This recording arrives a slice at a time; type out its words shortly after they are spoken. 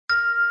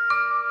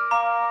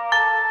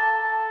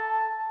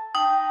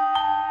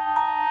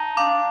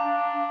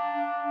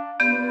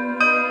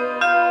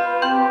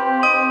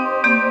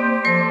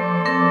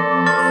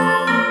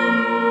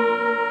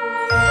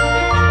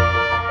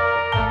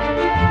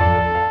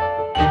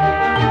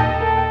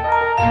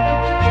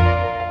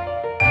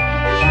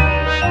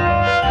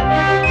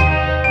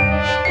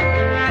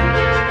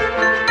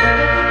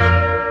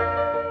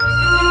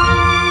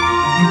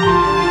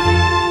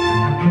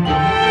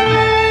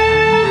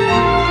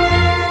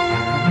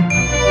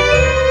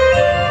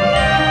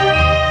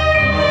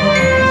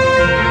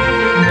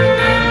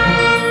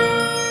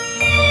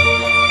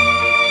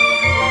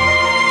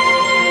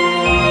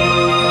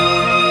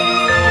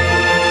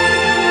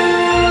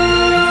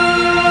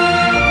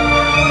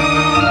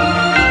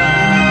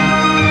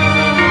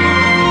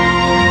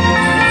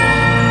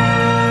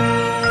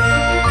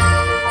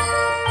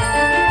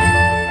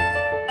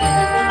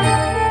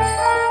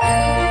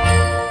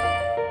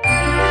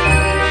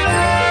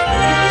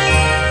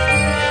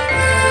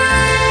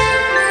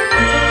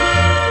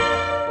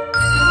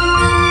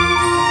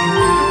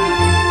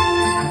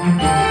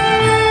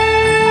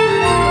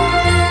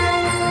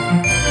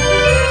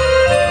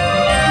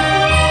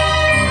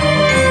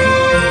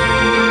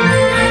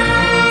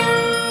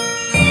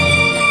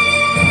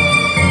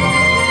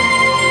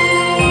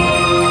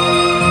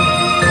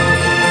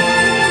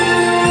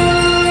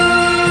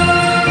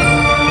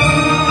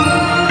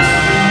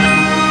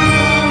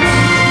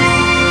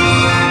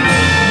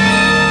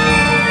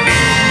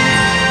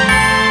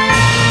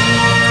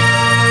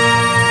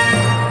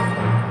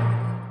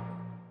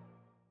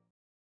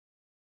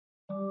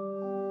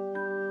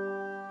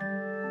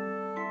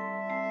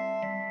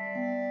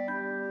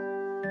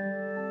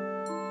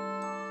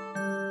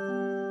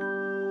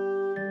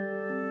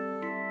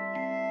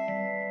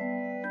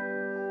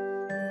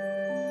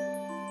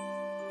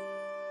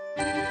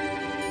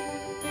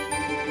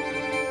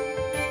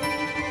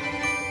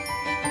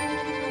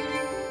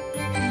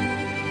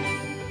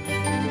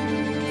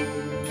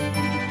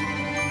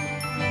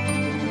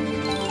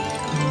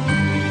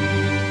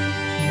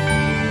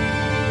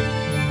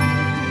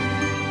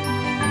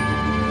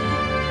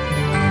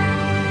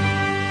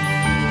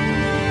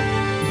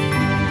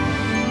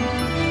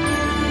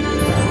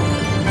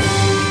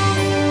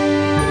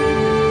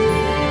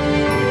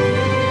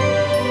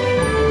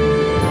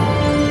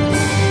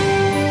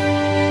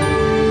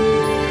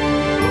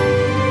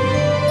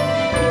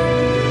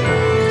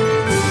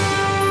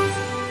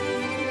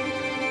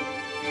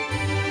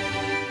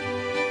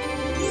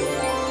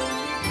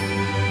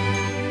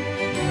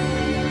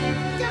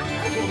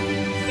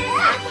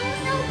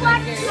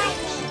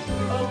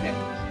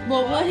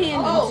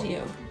hand it to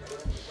you.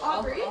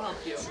 Aubrey? I'll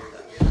help you.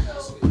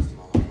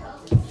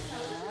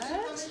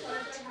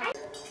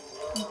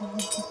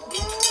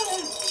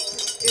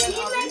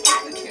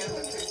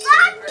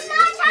 That's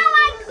not how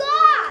I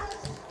got.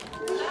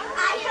 I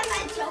have a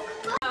joke.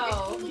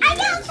 Oh. I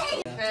don't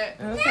think. Okay.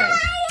 Okay.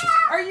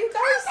 Are you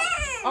guys,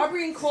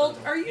 Aubrey and Colt,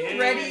 are you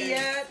ready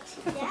yet?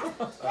 Yeah.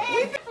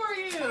 Wait for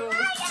you.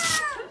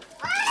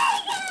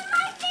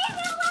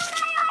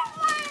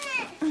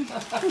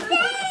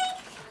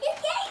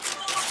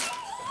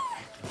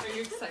 Are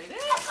you excited?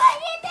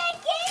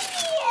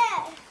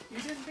 You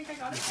didn't think I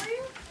got it for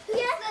you?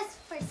 Yeah, that's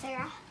for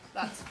Sarah.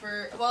 That's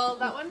for, well,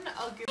 that one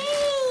I'll give you.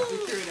 We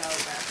threw it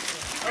out back.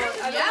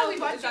 Oh, Yeah, we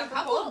bought is you a that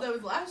couple Colt? of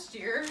those last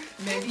year.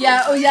 Maybe.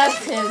 Yeah, oh yeah,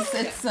 it's his.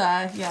 It's,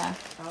 yeah,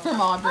 from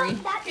Aubrey.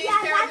 Okay,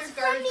 Yeah, Sarah, that's there's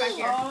for garbage back me.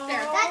 here.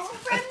 Sarah. That's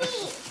for me.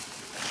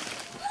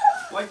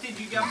 What did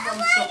you get from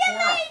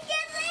Sephora?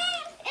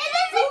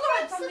 Who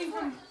got something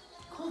from,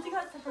 Colt, you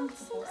got stuff from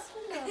Sephora?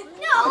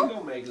 No.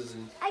 Lego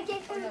magazine. I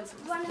gave her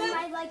one of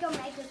my Lego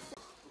magazines.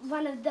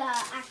 One of the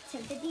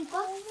activity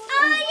books.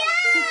 Oh yeah!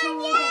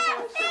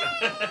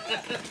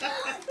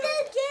 The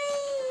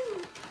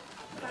game!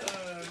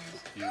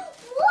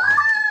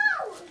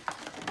 Whoa!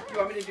 You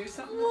want me to do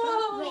something with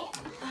Wait,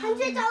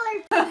 $100. You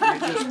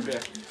just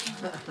bit.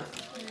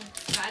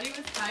 Patty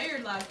was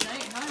tired last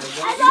night, huh?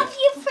 I love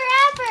you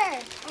forever.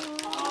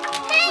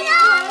 Hey, no,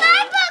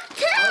 my book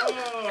too.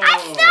 I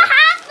still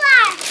have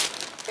that.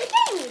 Look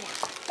at me now.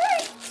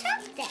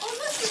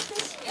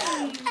 I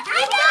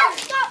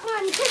just got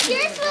one because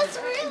yours was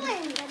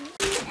ruined.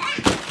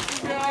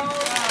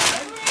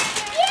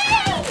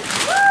 Yay!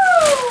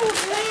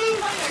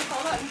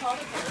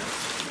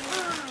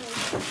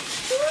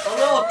 A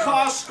little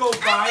Costco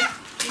buy.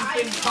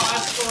 Keeping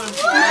Costco in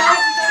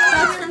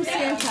That's from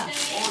Santa.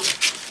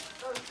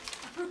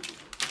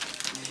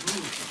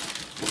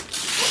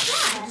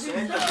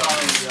 Santa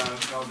probably go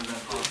to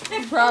that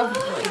Costco.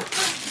 Probably.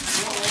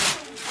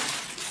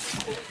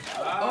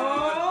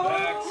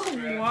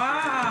 Oh,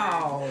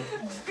 wow.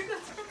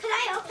 Can I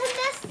open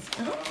this?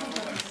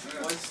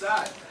 What's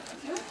that?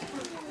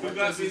 Who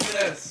got me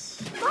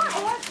this? Oh,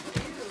 look!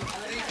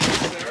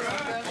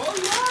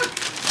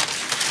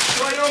 So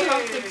I don't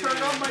have to turn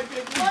on my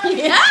big light.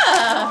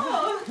 Yeah.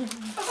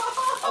 Oh,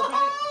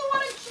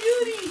 what a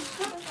cutie!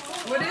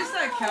 What is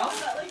that, Kel? Is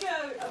that like a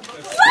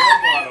It's a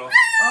bottle.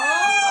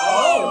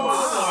 Oh,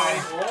 my!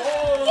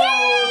 Oh,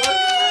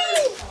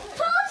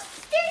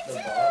 Poster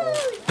too!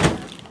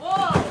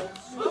 Whoa!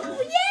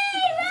 Yay,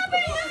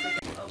 Robert!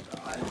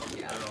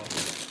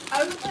 I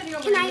was planning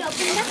on Can I open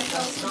this?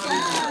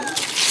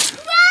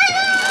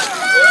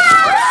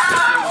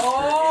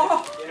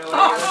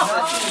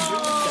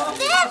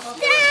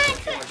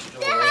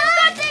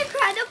 That's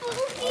incredible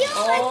feel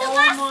like the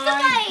last my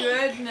night.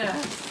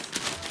 goodness.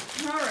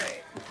 All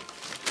right.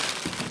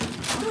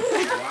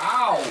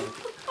 wow!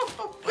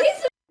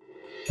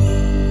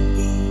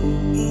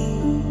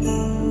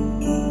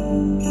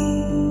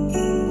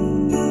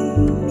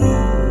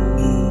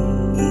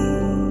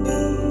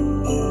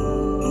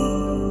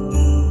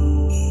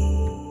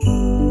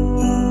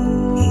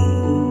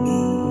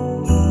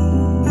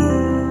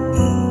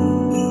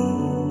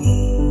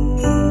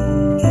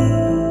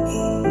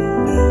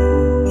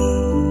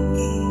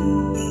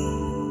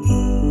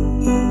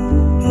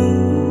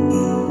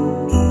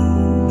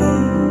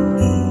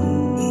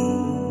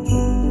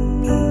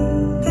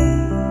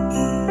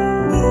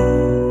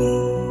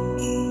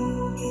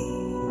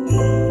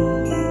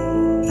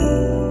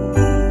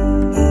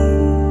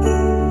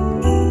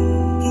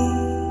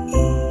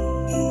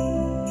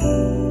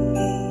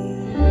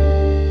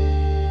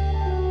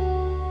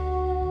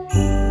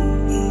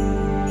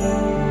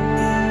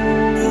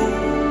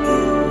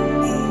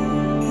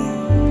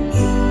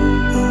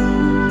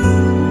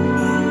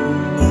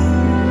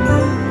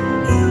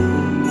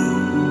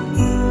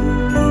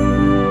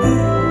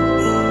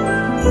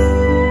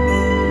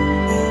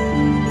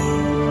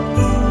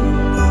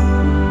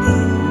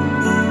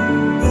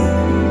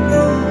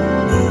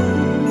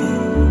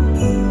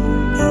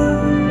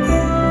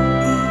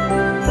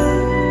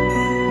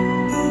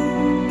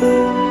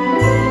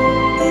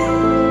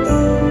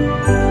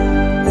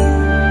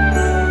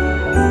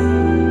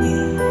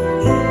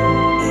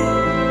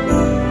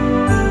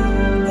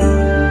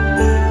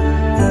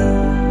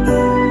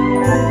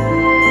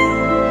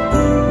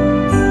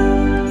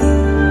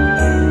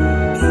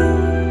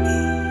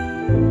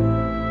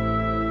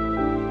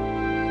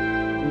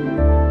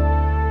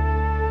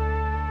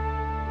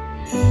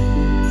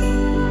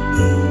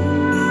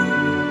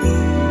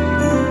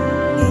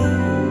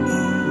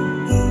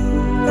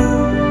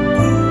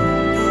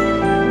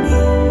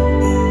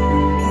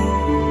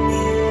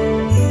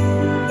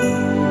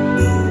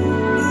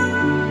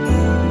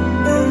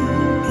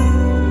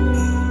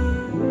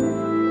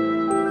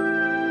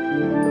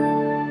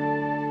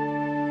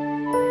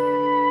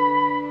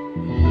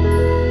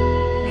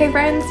 Hey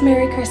friends,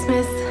 Merry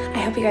Christmas. I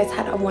hope you guys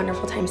had a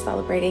wonderful time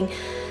celebrating.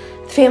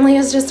 The family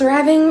is just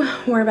arriving.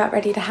 We're about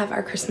ready to have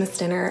our Christmas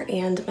dinner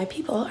and my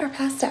people are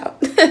passed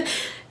out.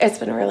 it's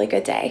been a really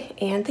good day,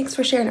 and thanks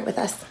for sharing it with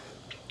us.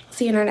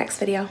 See you in our next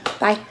video.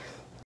 Bye.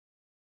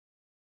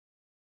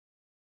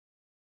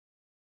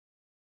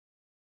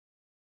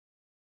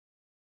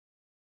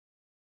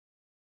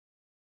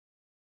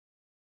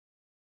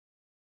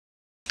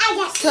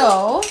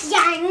 So,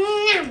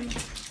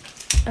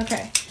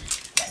 okay.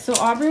 So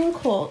Aubrey and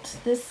Colt,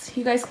 this,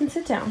 you guys can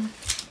sit down.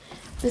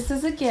 This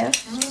is a gift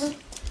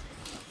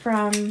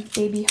from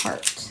Baby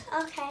Heart.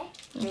 Okay.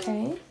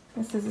 Okay.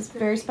 This is a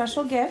very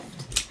special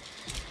gift.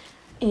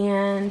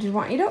 And we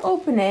want you to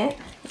open it,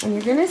 and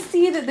you're going to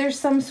see that there's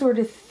some sort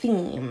of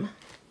theme.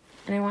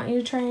 And I want you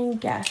to try and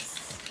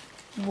guess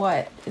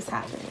what is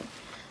happening.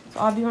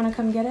 So Aubrey, you want to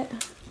come get it?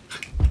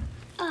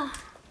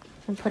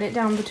 And put it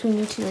down between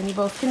you two, and you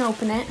both can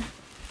open it.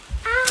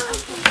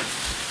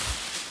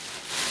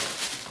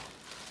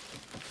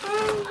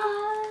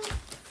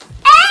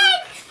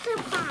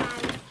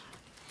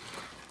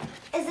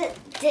 Is it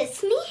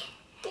Disney?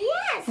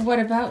 Yes. What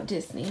about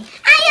Disney?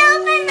 I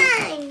open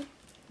mine.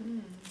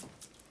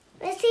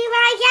 Let's see what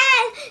I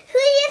get. Who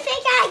do you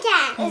think I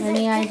get? Have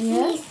any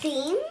idea? Disney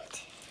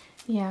themed?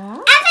 Yeah.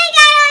 I think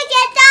I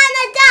get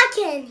Donald Duck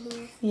in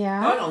here.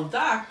 Yeah. Donald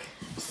Duck.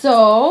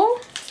 So,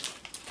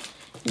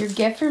 your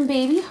gift from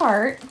Baby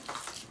Heart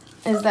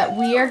is that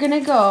we are going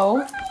to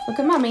go, look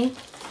at Mommy,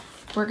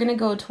 we're going to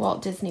go to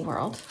Walt Disney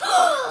World.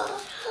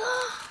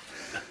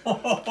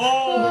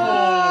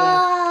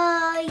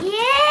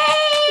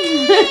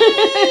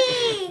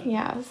 Yay!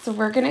 Yeah, so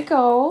we're going to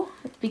go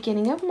at the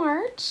beginning of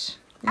March.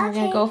 And we're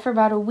going to go for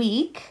about a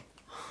week.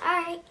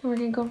 Alright. And we're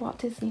going to go to Walt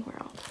Disney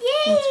World.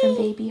 Yay! That's from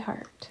Baby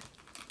Heart.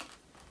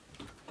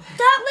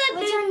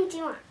 Which one do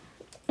you want?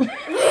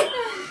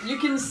 You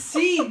can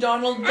see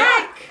Donald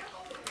Duck.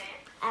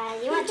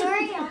 You want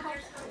Dory?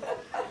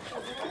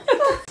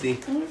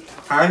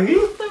 Have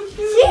you?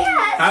 She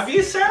has. Have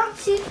you, Sarah?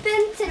 She's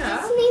been to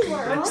Disney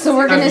World. So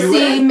we're going Have to you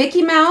see been?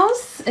 Mickey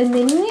Mouse and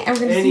Minnie, and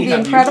we're going to see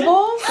Annie, The have you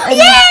Incredibles. And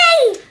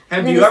Yay!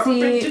 Have we're you going ever to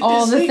been see to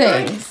all Disney, the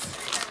Greg? things.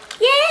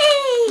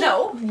 Yay!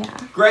 No. Yeah.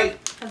 Great.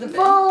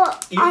 Well,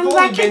 You've on only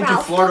Wreck-It been to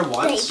Ralph, Florida will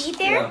once. they be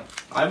there? Yeah.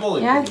 I've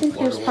only Yeah, I been to think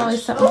Florida there's probably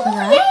once. something for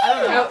that.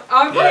 I don't know.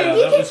 Aubrey, Yeah,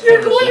 You that can was you're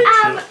kind of going, good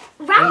shit.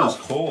 It was Ralph.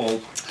 cold.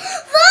 Look!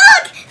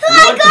 Who We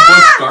I went to Busch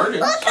got!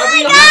 Gardens. Look who Aubrey,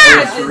 I look got!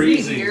 at Disney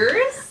freezing.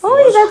 ears.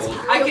 Oh, that's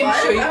Cold. I can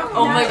show you.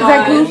 Oh my Is god.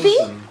 that Goofy?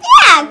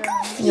 Yeah,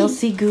 Goofy. You'll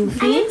see I'm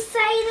Goofy.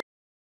 excited.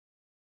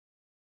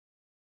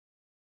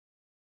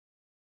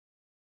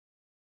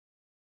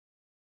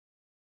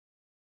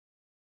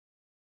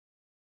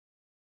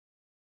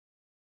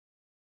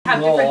 Have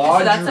different.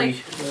 So that's like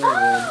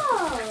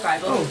Oh.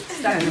 Bible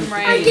stuff from I'm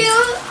right.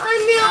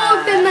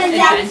 gonna open my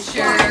next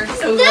Adventure. one.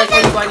 So This like when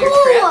is you go on your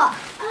cool. trip.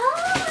 Oh,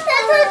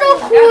 this is a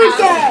cool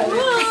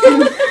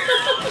day.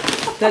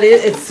 That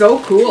is, it's so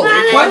cool.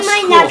 Mom, What's my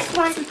cool? next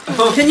one.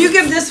 Can you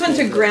give this one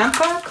to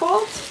Grandpa,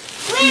 Colt?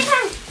 Wait a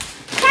minute.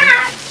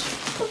 Catch.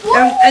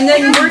 And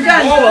then we're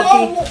done,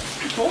 Colty.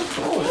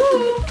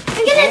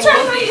 I'm gonna try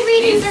my These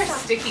reading. are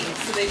sticky,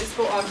 so they just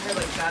go on her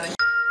like that.